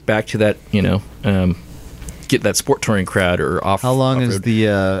get back to that, get that sport touring crowd or off. How long has off-road. the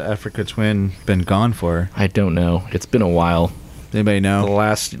Africa Twin been gone for? I don't know. It's been a while. Anybody The know?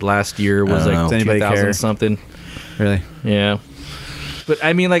 last year was I don't like know. Does anybody 2000 care? something. Really? Yeah. But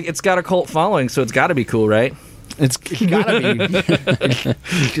I mean, like, it's got a cult following, so it's got to be cool, right? It's gotta be. It's a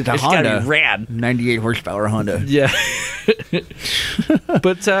It's got to Honda. be rad. 98 horsepower Honda. Yeah.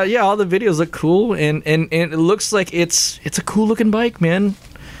 But yeah, all the videos look cool, and it looks like it's a cool looking bike, man.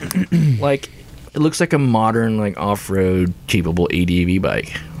 Like, it looks like a modern, like, off-road capable ADV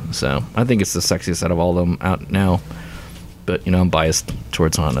bike. So I think it's the sexiest out of all of them out now. But I'm biased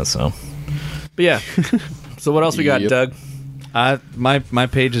towards Honda, so. But yeah. So what else we got, Yep. Doug? My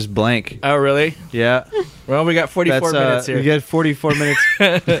page is blank. Oh, really? Yeah. Well, we got 44 minutes here. We got 44 minutes.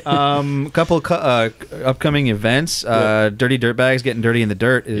 Couple upcoming events. Dirty Dirtbags Getting Dirty in the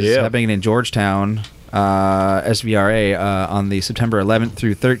Dirt is happening in Georgetown, SVRA, on the September 11th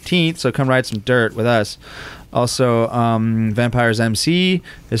through 13th. So come ride some dirt with us. Also, Vampires MC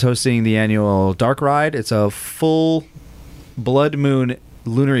is hosting the annual Dark Ride. It's a full blood moon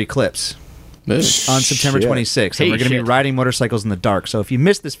lunar eclipse on September 26th. And we're going to be riding motorcycles in the dark. So if you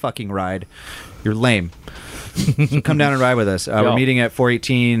missed this fucking ride, you're lame. So come down and ride with us. We're meeting at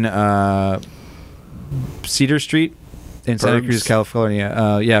 418 Cedar Street in Santa Cruz, California.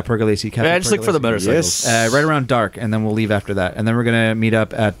 Pergolesi Cafe. Yeah, just look for the motorcycles. Right around dark, and then we'll leave after that. And then we're going to meet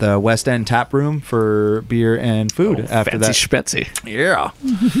up at the West End Tap Room for beer and food after that. Fancy schmancy. Yeah.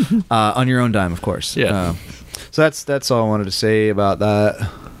 On your own dime, of course. Yeah. So that's all I wanted to say about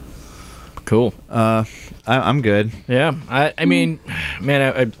that. Cool. I'm good. Yeah. I mean,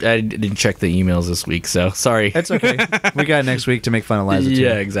 man, I didn't check the emails this week, so sorry. It's okay. We got next week to make fun of Liza too.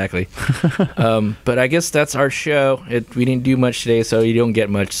 Yeah, exactly. But I guess that's our show. We didn't do much today, so you don't get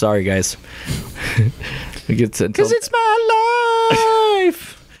much. Sorry, guys. Because it's my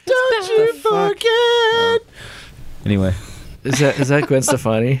life. Don't you forget. Anyway. Is that Gwen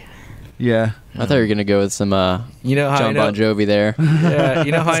Stefani? Yeah. I thought you were gonna go with some You know how John Bon Jovi there. Yeah,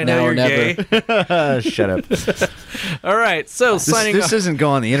 you know how I know now you're or never. gay? Shut up. All right, so signing This off. doesn't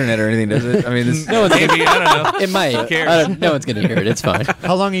go on the internet or anything, does it? I mean, this, No one's Maybe, I don't know. It might. Who cares? No one's gonna hear it. It's fine.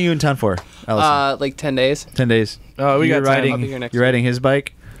 how long are you in town for, Allison? Like 10 days. 10 days. Oh, we You're got time. riding. I'll be here next You're riding his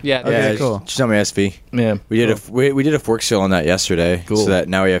bike. Yeah. Okay, Yeah, cool. She's on my SV. Yeah. We did we did a fork seal on that yesterday. Cool. So that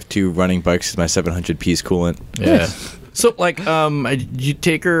now we have 2 running bikes with my 700 piece coolant. Yeah. So, like, did you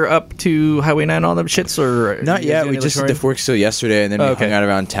take her up to Highway 9 all them shits, or Not yet. We just did the fork seal yesterday, and then we hung out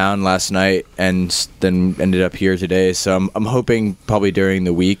around town last night, and then ended up here today. So I'm hoping probably during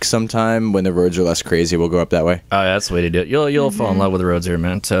the week sometime when the roads are less crazy, we'll go up that way. Oh, that's the way to do it. You'll fall in love with the roads here,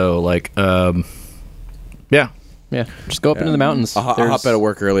 man. So, like, yeah. Yeah, just go up into the mountains. I'll hop out of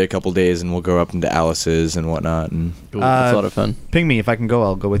work early a couple days, and we'll go up into Alice's and whatnot. And That's a lot of fun. Ping me if I can go.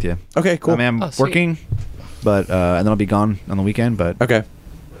 I'll go with you. okay, cool. I mean, I'm Oh, sweet. working, but and then I'll be gone on the weekend. But Okay.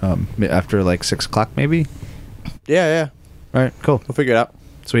 after like 6 o'clock, maybe. Yeah. All right, cool, We'll figure it out.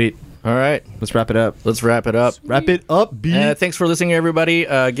 sweet. All right. Let's wrap it up. Let's wrap it up. Wrap it up, B. Thanks for listening, everybody.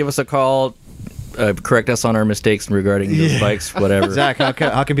 Give us a call. Correct us on our mistakes regarding those bikes, whatever. Zach, how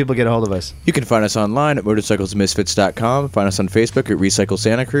can people get a hold of us? You can find us online at motorcyclesmisfits.com. Find us on Facebook at Recycle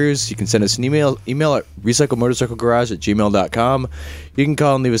Santa Cruz. You can send us an email at recyclemotorcyclegarage@gmail.com. You can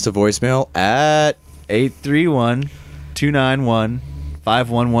call and leave us a voicemail at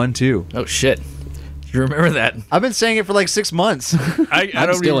 831-291-5112. Oh, shit. You remember that? I've been saying it for like 6 months. I I'm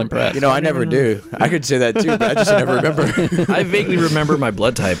don't still even- impressed. You know, I never do. I could say that too, but I just never remember. I vaguely remember my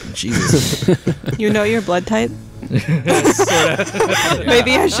blood type. Jesus. You know your blood type? Maybe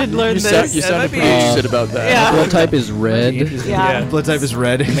I should learn this. You sounded might be- pretty interested about that. Yeah. Blood type is red. Yeah. Blood type is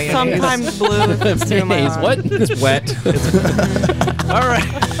red. Sometimes blue. if it's too Mayonnaise, much. what? It's wet. All right.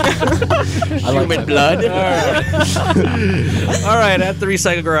 Human blood. All right. At the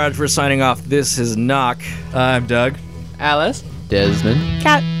Recycle Garage, we're signing off. This is Knock. I'm Doug. Alice? Desmond.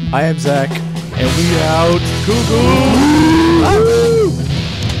 Cat. I am Zach. And we out. Cuckoo.